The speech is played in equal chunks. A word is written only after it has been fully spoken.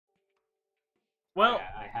Well,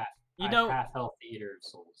 you I know, half health eater of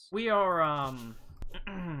souls. we are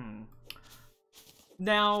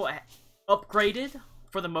now upgraded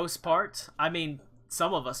for the most part. I mean,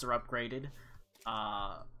 some of us are upgraded.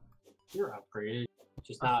 Uh, You're upgraded,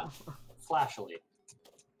 just not flashily.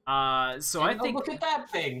 so And, I think look at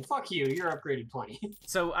that thing. Fuck you. You're upgraded plenty.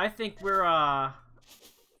 so. I think we're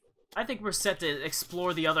set to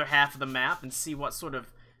explore the other half of the map and see what sort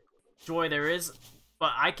of joy there is.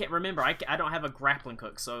 But I can't remember. I don't have a grappling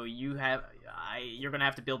hook, so you're gonna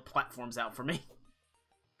have to build platforms out for me.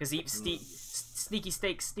 Because Sneaky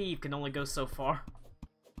Steak Steve can only go so far.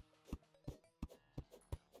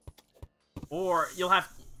 Or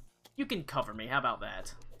you can cover me. How about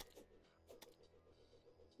that?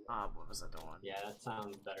 What was I doing? Yeah, that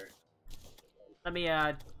sounds better. Let me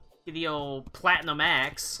get the old platinum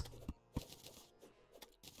axe.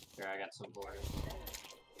 Here, I got some for it.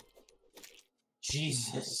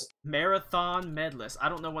 Jesus. Marathon medalist. I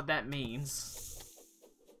don't know what that means.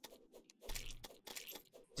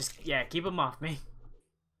 Just, yeah, keep them off me.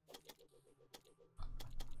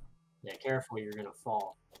 Yeah, careful, you're gonna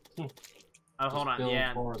fall. Oh, hold on,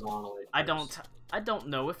 yeah. I first. don't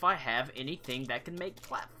know if I have anything that can make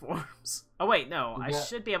platforms. Oh wait, no, I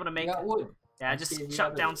should be able to make. You got wood. Yeah, I just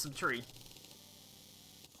chopped down some tree.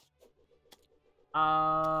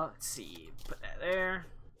 Let's see. Put that there.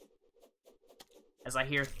 As I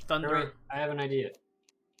hear thunder. Wait, I have an idea.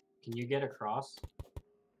 Can you get across?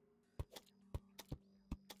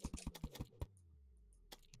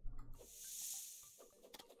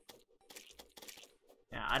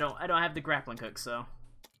 Yeah, I don't have the grappling hook, so.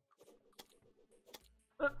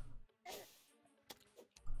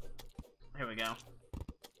 Here we go.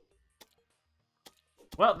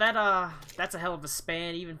 Well, that's a hell of a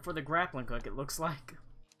span even for the grappling hook, it looks like.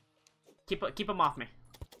 Keep him off me.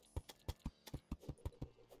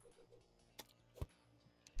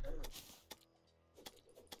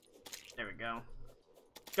 There we go.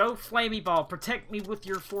 Go, Flamey Ball, protect me with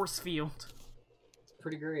your force field. It's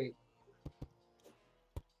pretty great.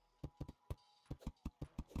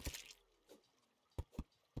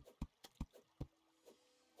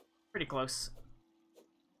 Pretty close.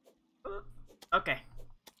 Okay.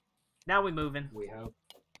 Now we moving. We hope.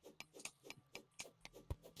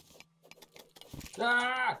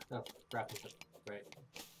 Ah! Oh, crap. Right.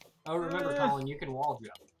 Oh, remember, Colin, you can wall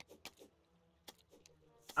jump.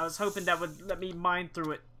 I was hoping that would let me mine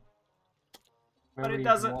through it. Remember, But it you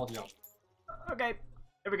doesn't. Can wall jump. Okay.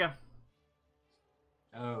 Here we go.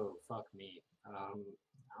 Oh, fuck me. I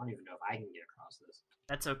don't even know if I can get across this.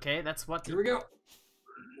 That's okay. That's what Here we go.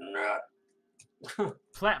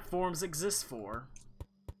 platforms exist for.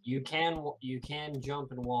 You can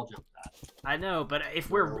jump and wall jump that. I know, but if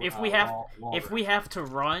we have to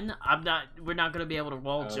run, we're not gonna be able to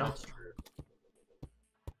wall jump. That's true.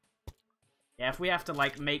 Yeah, if we have to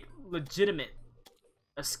like make legitimate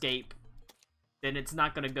escape, then it's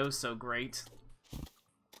not gonna go so great.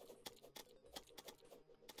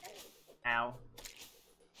 Ow.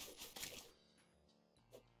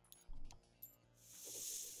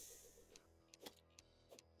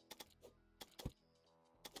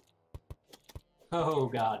 Oh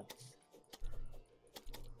god.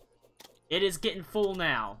 It is getting full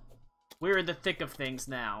now. We're in the thick of things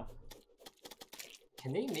now.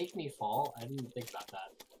 Can they make me fall? I didn't think about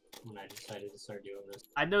that when I decided to start doing this.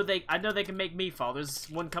 I know they can make me fall. There's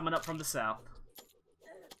one coming up from the south.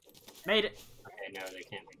 Made it. Okay, no, they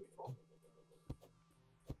can't make me fall.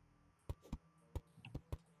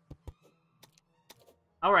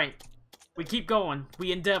 All right. We keep going.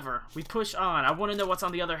 We endeavor. We push on. I want to know what's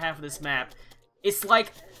on the other half of this map. It's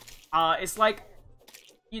like,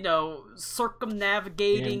 you know,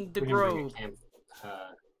 circumnavigating the globe.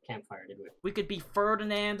 Campfire, did we? We could be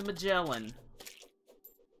Ferdinand Magellan.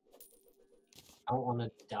 I don't want to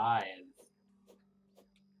die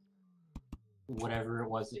of whatever it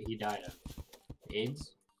was that he died of.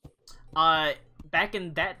 AIDS? Back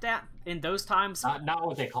in those times, not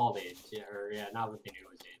what they called AIDS, not what they knew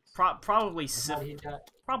was AIDS. probably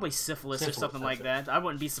syphilis or something like that. I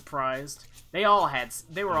wouldn't be surprised. They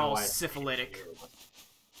were all syphilitic.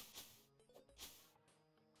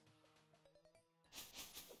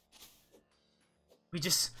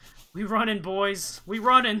 We running, boys. We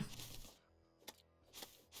running.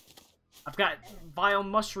 I've got vile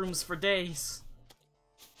mushrooms for days.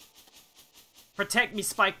 Protect me,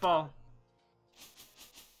 Spike Ball.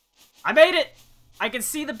 I made it! I can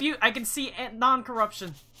see the I can see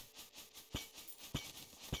non-corruption.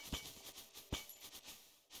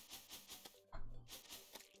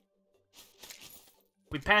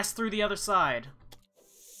 We passed through the other side.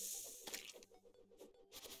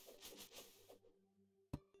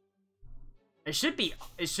 It should be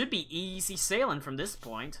easy sailing from this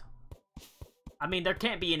point. I mean, there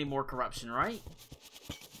can't be any more corruption, right?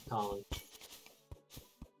 Colin.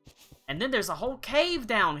 And then there's a whole cave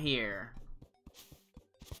down here.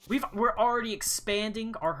 We're already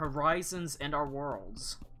expanding our horizons and our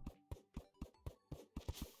worlds.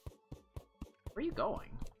 Where are you going?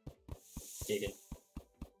 Digging.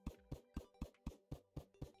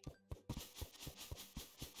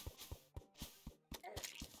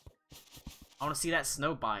 I want to see that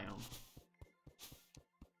snow biome.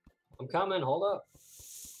 I'm coming, hold up.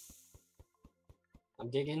 I'm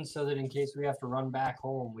digging so that in case we have to run back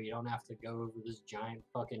home, we don't have to go over this giant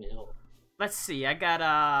fucking hill. Let's see, I got,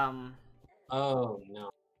 Oh, no.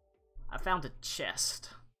 I found a chest.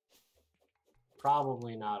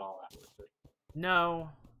 Probably not all that worth it. No.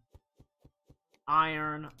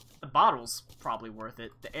 Iron. The bottle's probably worth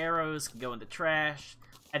it. The arrows can go in the trash.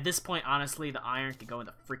 At this point, honestly, the iron can go in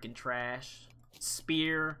the freaking trash.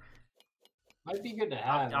 Spear. Might be good to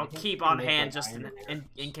have. I'll keep on hand just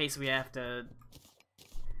in case we have to.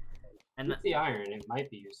 And with the iron, it might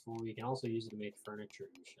be useful. We can also use it to make furniture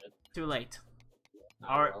and shit. Too late.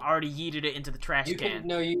 Oh, well. Already yeeted it into the trash can.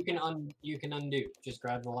 No, you can undo. Just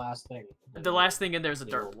grab the last thing. The last thing in there is a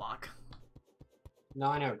dirt block. No,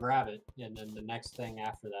 I know. Grab it, and then the next thing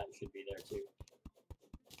after that should be there too.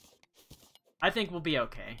 I think we'll be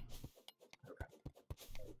okay. Okay.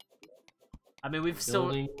 I mean, we've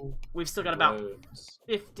still got about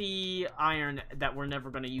 50 iron that we're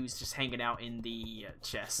never gonna use, just hanging out in the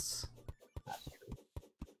chests. That's true.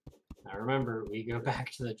 Now remember, we go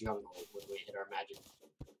back to the jungle when we hit our magic.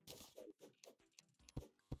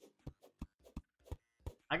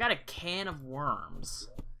 I got a can of worms.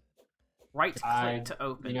 Right click to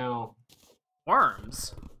open. You know,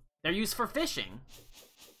 worms. They're used for fishing.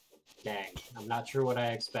 Dang, I'm not sure what I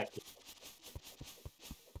expected.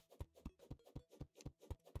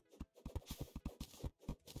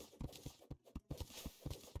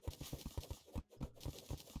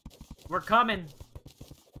 We're coming.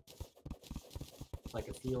 Like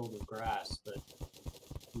a field of grass, but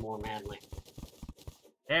more manly.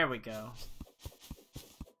 There we go.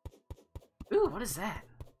 Ooh, what is that?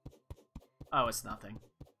 Oh, it's nothing.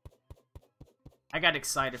 I got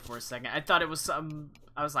excited for a second. I thought it was some.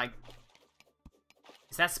 I was like,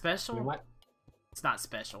 is that special? You know what? It's not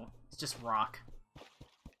special. It's just rock.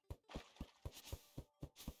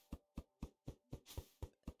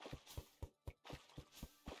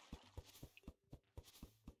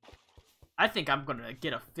 I think I'm gonna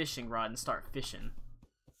get a fishing rod and start fishing.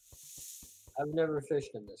 I've never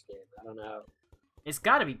fished in this game. I don't know. It's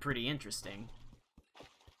gotta be pretty interesting.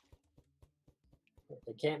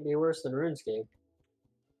 It can't be worse than RuneScape.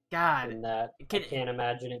 God. In that, I can't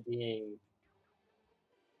imagine it being...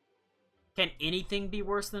 Can anything be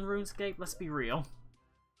worse than RuneScape? Let's be real.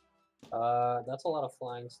 That's a lot of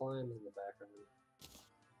flying slimes in the background.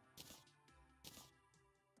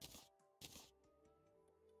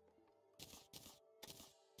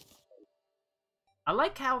 I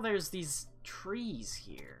like how there's these trees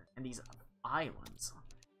here and these islands.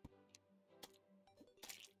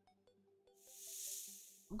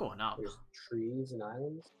 I'm going up. There's trees and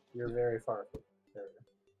islands? You're very far from there.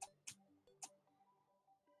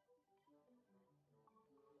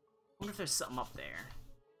 I wonder if there's something up there.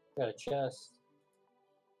 Got a chest.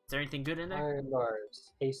 Is there anything good in there? Iron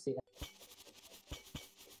bars. Hasty.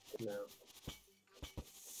 No.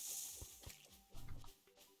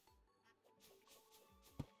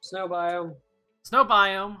 Snow biome. Snow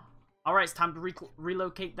biome. Alright, it's time to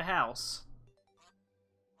relocate the house.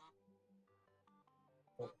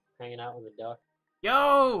 Hanging out with a duck.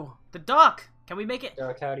 Yo! The duck! Can we make it?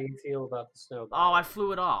 Duck, how do you feel about the snow biome? Oh, I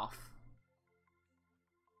flew it off.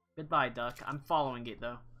 Goodbye, duck. I'm following it,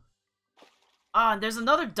 though. Ah, and there's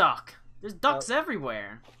another duck! There's ducks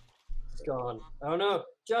everywhere. It's gone. Oh no!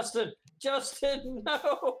 Justin! Justin!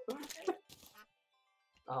 No!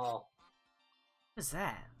 Oh. What is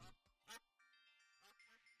that?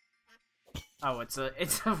 Oh, it's a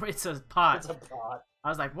pot. It's a pot. I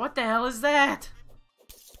was like, what the hell is that?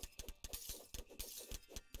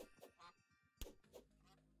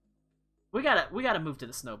 We gotta move to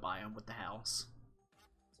the snow biome with the house.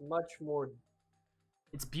 It's much more...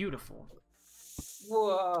 It's beautiful.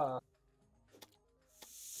 Whoa!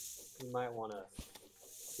 You might want to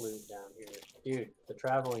flute down here. Dude, the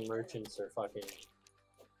traveling merchants are fucking...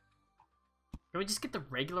 Can we just get the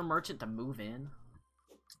regular merchant to move in?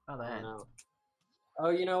 How about that? No. Oh,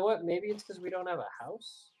 you know what? Maybe it's because we don't have a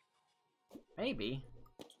house? Maybe.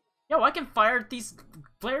 Yo, I can fire these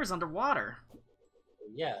flares underwater.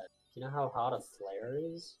 Yeah. You know how hot a flare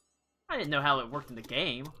is? I didn't know how it worked in the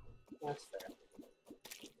game. That's fair.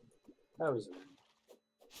 That was rude.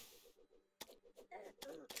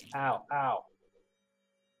 Ow, ow.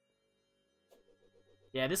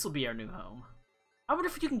 Yeah, this will be our new home. I wonder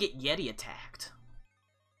if you can get Yeti attacked.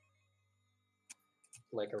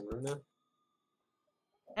 Like a Runa?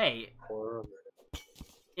 Hey, Or a Runa.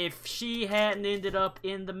 if she hadn't ended up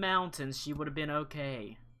in the mountains, she would have been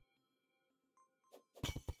okay.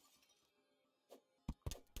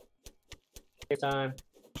 Time.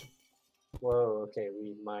 Whoa, okay,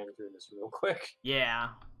 we mined through this real quick. Yeah.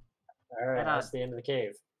 Alright, that's the end of the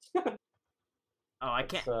cave. Oh, I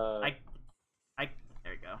can't. There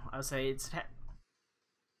There you go. I would say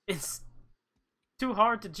it's too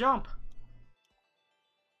hard to jump.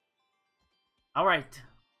 All right.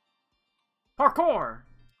 Parkour.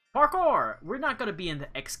 Parkour. We're not gonna be in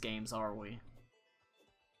the X Games, are we?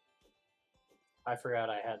 I forgot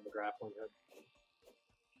I had the grappling hook.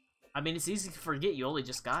 I mean, it's easy to forget. You only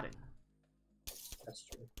just got it. That's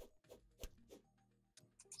true.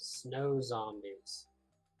 Snow zombies.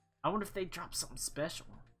 I wonder if they drop something special.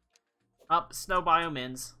 Up, snow biome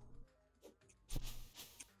ends.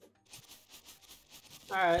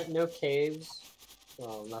 Alright, no caves.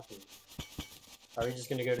 Well, nothing. Are we just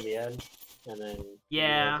gonna go to the end? And then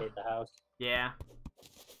relocate the house? Yeah.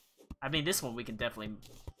 I mean, this one we can definitely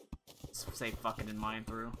say fucking and mine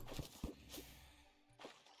through.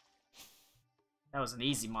 That was an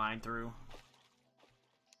easy mine through.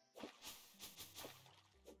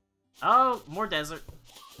 Oh, more desert.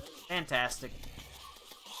 Fantastic.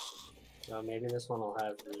 Maybe this one will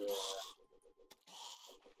have the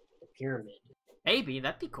pyramid. Maybe,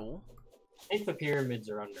 that'd be cool. I think the pyramids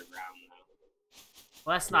are underground though.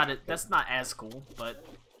 Well, that's not it. That's not as cool, but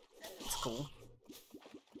it's cool.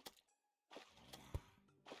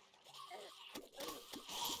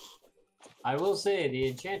 I will say the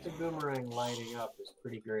enchanted boomerang lighting up is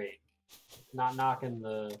pretty great. Not knocking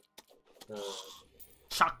the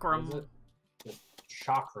Chakram. The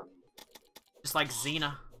chakram. Just like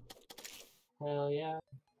Xena. Hell yeah.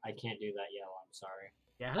 I can't do that yell, I'm sorry.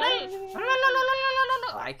 Yeah.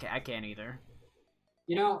 I can't either.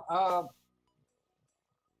 You know,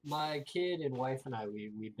 my kid and wife and I,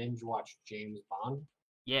 we binge watched James Bond.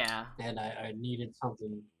 Yeah. And I needed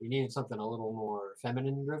something, we needed something a little more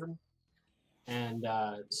feminine driven. And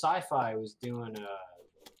Sci-Fi was doing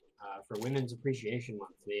for Women's Appreciation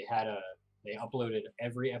Month, they uploaded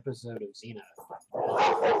every episode of Xena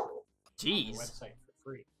on Jeez. the website for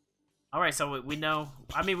free. Alright, so we know,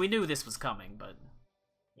 I mean, we knew this was coming, but...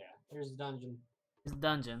 Yeah, here's the dungeon. It's a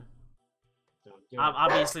dungeon. Don't do I'm it.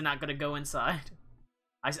 obviously not gonna go inside.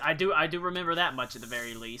 I do remember that much at the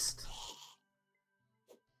very least.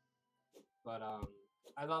 But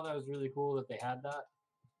I thought that was really cool that they had that.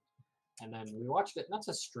 And then we watched it, and that's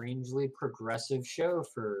a strangely progressive show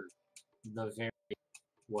for the very,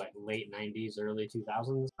 late 90s, early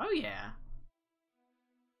 2000s. Oh yeah.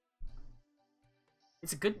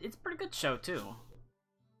 It's a pretty good show too.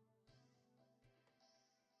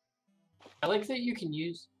 I like that you can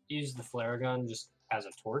use the flare gun just as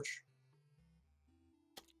a torch.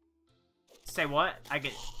 Say what?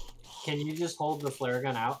 Can you just hold the flare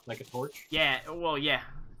gun out like a torch? Yeah, well, yeah.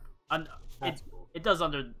 That's cool. It does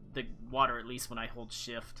under the water, at least when I hold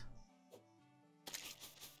shift.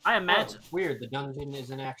 I imagine... Oh, weird, the dungeon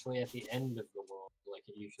isn't actually at the end of the world like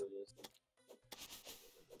it usually is.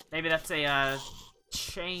 Maybe that's a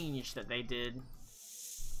change that they did.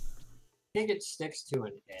 I think it sticks to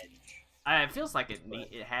an edge. It feels like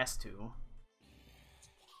it has to.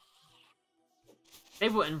 They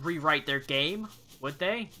wouldn't rewrite their game, would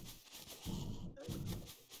they?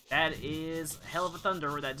 That is a hell of a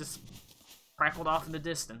thunder that just crackled off in the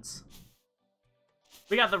distance.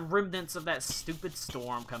 We got the remnants of that stupid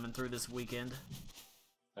storm coming through this weekend.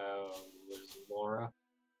 Oh, was Laura?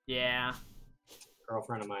 Yeah. A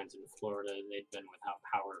girlfriend of mine's in Florida, and they'd been without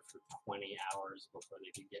power for 20 hours before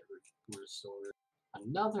they could get restored.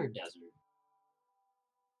 Another desert.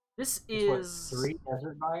 This It's is... what, 3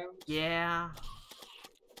 desert biomes? Yeah.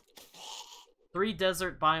 3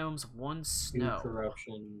 desert biomes, 1 2 snow.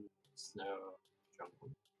 corruption, snow,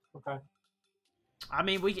 jungle. Okay. I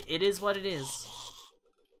mean, it is what it is.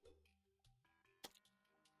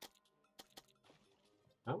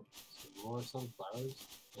 Oh, some more sunflowers.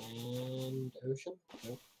 And ocean?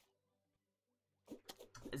 Nope.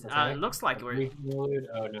 It looks like we're...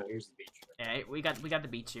 Oh no, here's the beach. Yeah, we got the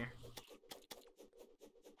beach here.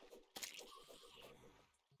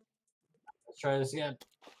 Let's try this again.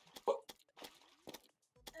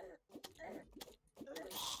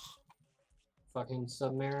 Fucking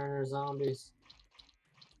submariner zombies.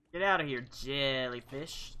 Get out of here,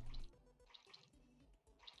 jellyfish.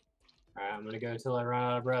 Alright, I'm gonna go till I run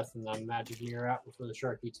out of breath and then magic mirror out before the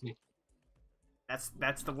shark eats me.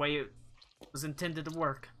 That's the way it was intended to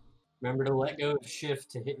work. Remember to let go of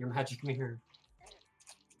shift to hit your magic mirror.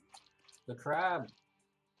 The crab.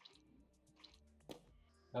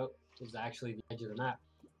 Oh, this is actually the edge of the map.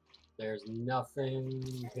 There's nothing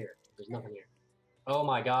here. There's nothing here. Oh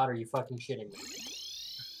my god, are you fucking shitting me?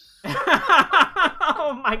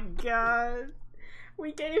 Oh my god.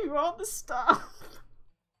 We gave you all the stuff.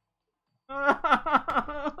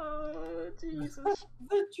 Oh, Jesus.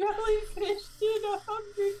 The jellyfish did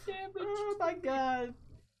 100 damage. Oh my god.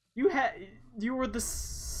 You were the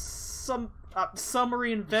summary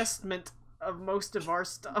investment of most of our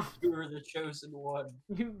stuff. You were the chosen one.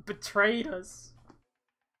 You betrayed us.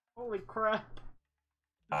 Holy crap.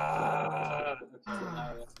 Okay,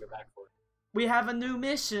 now we have to go back for it. We have a new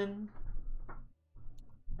mission.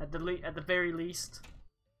 At the very least.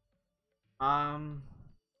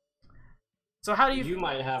 So how do you... You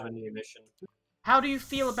might have a new mission. How do you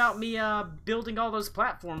feel about me, building all those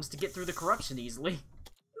platforms to get through the corruption easily?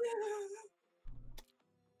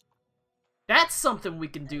 That's something we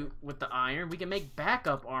can do with the iron. We can make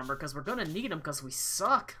backup armor, because we're gonna need them, because we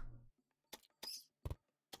suck.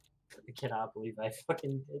 I cannot believe I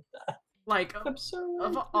fucking did that. Like, I'm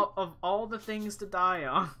so of all the things to die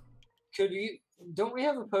on. Could you... Don't we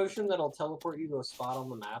have a potion that'll teleport you to a spot on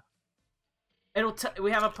the map?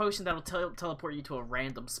 We have a potion that'll teleport you to a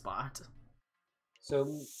random spot. So...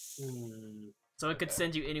 So it could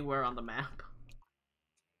send you anywhere on the map.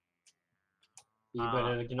 Yeah,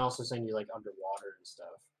 but it can also send you, like, underwater and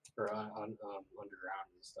stuff. Or underground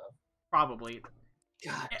and stuff. Probably.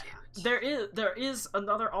 God damn it. There is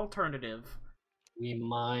another alternative. We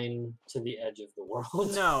mine to the edge of the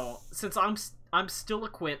world. No, since I'm still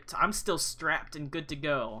equipped, I'm still strapped and good to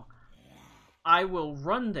go. I will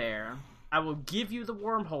run there. I will give you the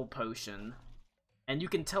wormhole potion, and you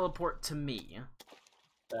can teleport to me.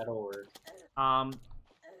 That'll work.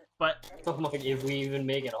 But Oh my, if we even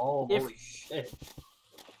make it all, holy shit.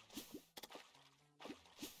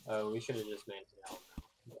 Oh, we should have just made it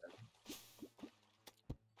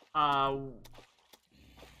out.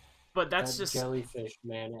 But that's that just jellyfish,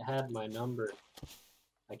 man. It had my number.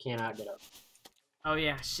 I cannot get up. Oh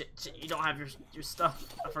yeah, shit, you don't have your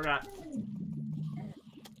stuff. I forgot.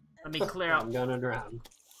 Let me clear out. I'm gonna drown.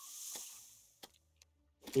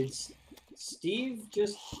 Did Steve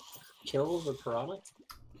just kill the piranha?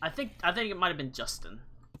 I think it might have been Justin.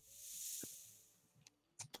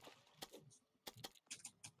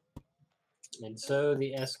 And so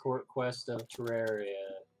the escort quest of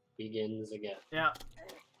Terraria begins again. Yeah.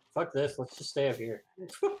 Fuck this, let's just stay up here.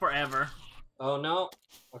 Forever. Oh no.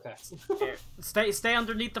 Okay. Here, stay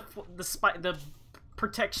underneath the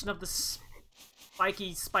protection of the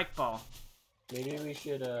spiky spike ball. Maybe we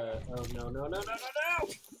should oh no.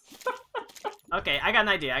 Okay, I got an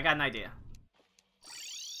idea.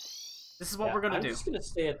 This is what we're gonna do. I'm just gonna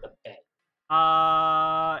stay at the bed.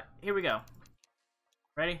 Here we go.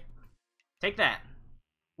 Ready? Take that.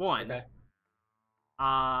 One. Okay.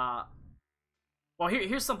 Well,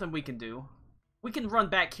 here's something we can do. We can run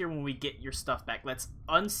back here when we get your stuff back. Let's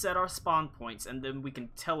unset our spawn points, and then we can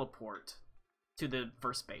teleport to the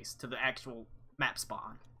first base, to the actual map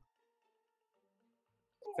spawn.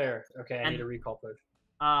 Fair. Okay, I need a recall potion.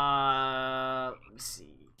 Let me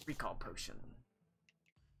see. Recall potion.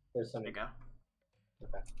 There's some. There you go.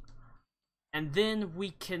 Okay. And then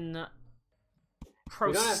we can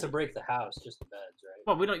We don't have to break the house, just the beds, right?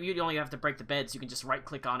 Well, we don't. You only have to break the beds. You can just right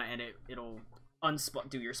click on it, and it'll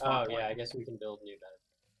do your spawn point. Yeah, I guess we can build new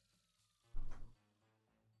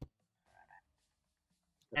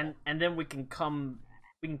beds. And then we can come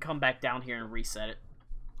back down here and reset it.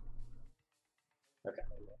 Okay.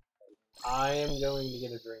 I am going to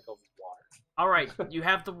get a drink of water. All right, you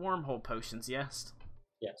have the wormhole potions, yes?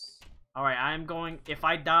 Yes. All right, I am going. If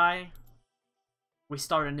I die, we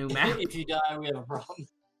start a new map. If you die, we have a problem.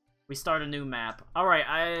 We start a new map. All right,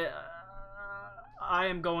 I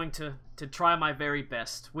am going to try my very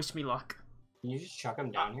best. Wish me luck. Can you just chuck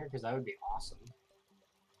him down here? Because that would be awesome.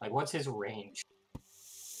 Like, what's his range?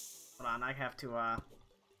 Hold on, I have to.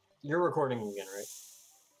 You're recording again, right?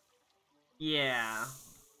 Yeah.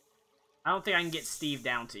 I don't think I can get Steve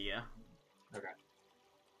down to you. Okay.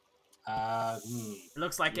 It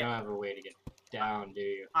looks like you don't have a way to get down, do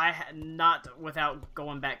you? Not without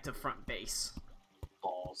going back to front base.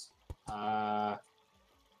 Balls. I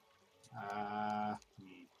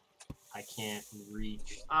can't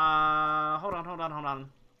reach. Hold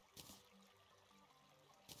on.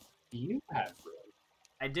 Do you have room?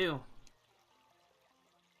 I do.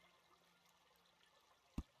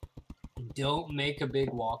 Don't make a big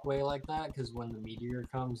walkway like that, because when the meteor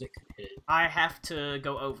comes, it could hit it. I have to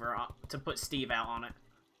go over to put Steve out on it.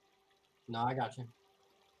 No, I got you.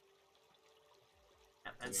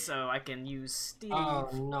 And so I can use Steve Oh,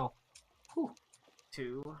 no. Whew.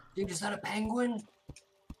 to... Dude, is that a penguin?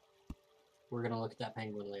 We're gonna look at that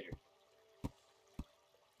penguin later.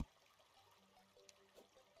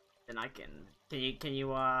 Then I can... Can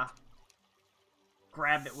you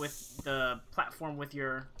grab it with the platform with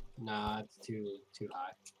your... Nah, it's too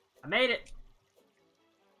high. I made it!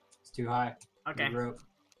 It's too high. Okay. Need rope.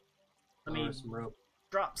 Let me some rope.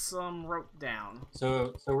 drop some rope down.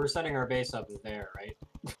 So we're setting our base up there, right?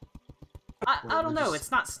 I don't know.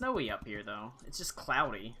 It's not snowy up here, though. It's just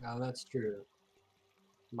cloudy. Oh, that's true.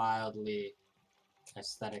 Mildly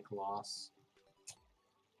aesthetic loss.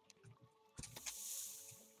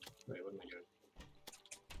 Wait, what am I doing?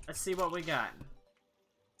 Let's see what we got.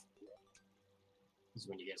 This is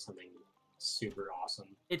when you get something super awesome.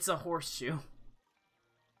 It's a horseshoe.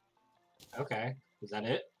 Okay. Is that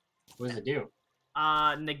it? What does it do?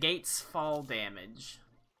 Negates fall damage.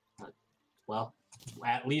 Well,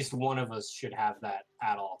 at least one of us should have that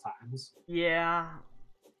at all times. Yeah.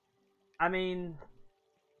 I mean...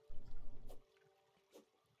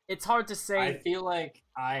 It's hard to say... I feel like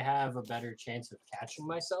I have a better chance of catching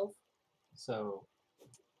myself, so...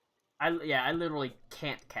 I literally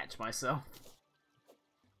can't catch myself.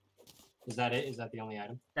 Is that it? Is that the only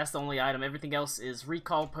item? That's the only item. Everything else is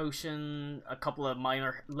recall potion, a couple of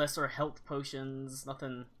minor, lesser health potions,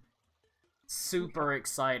 nothing super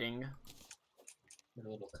exciting. They're a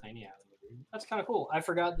little tiny island. That's kind of cool. I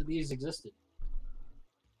forgot that these existed.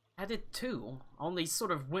 I did too. Only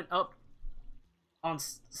sort of went up on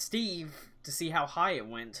Steve to see how high it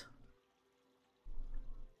went.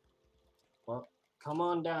 Well, come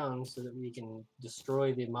on down so that we can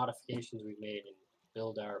destroy the modifications we've made and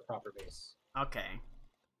build our proper base. Okay.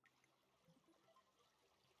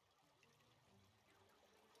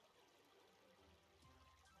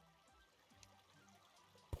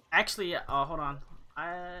 Actually, hold on.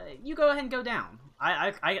 You go ahead and go down.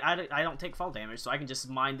 I don't take fall damage, so I can just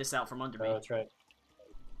mine this out from under me. Oh, that's right.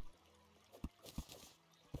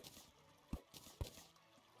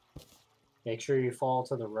 Make sure you fall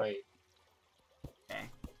to the right. Okay.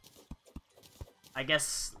 I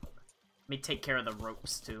guess let me take care of the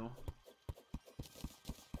ropes too.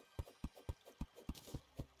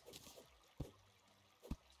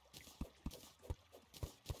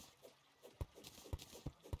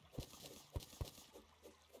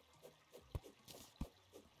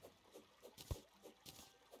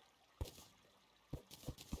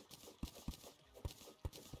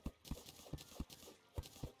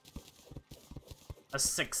 A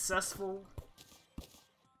successful...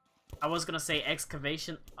 I was gonna say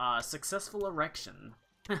excavation, successful erection.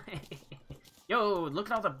 Yo, look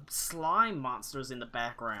at all the slime monsters in the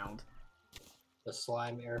background. The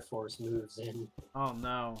slime Air Force moves in. Oh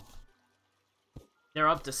no. They're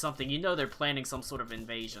up to something. You know they're planning some sort of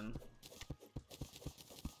invasion.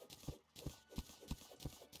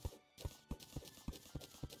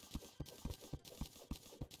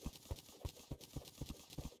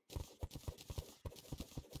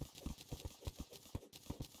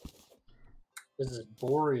 This is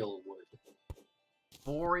boreal wood.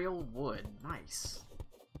 Boreal wood. Nice.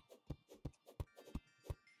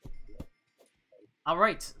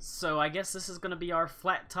 Alright, so I guess this is gonna be our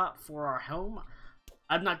flat top for our home.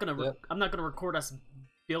 I'm not gonna record us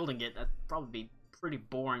building it. That'd probably be pretty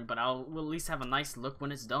boring, but we'll at least have a nice look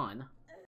when it's done.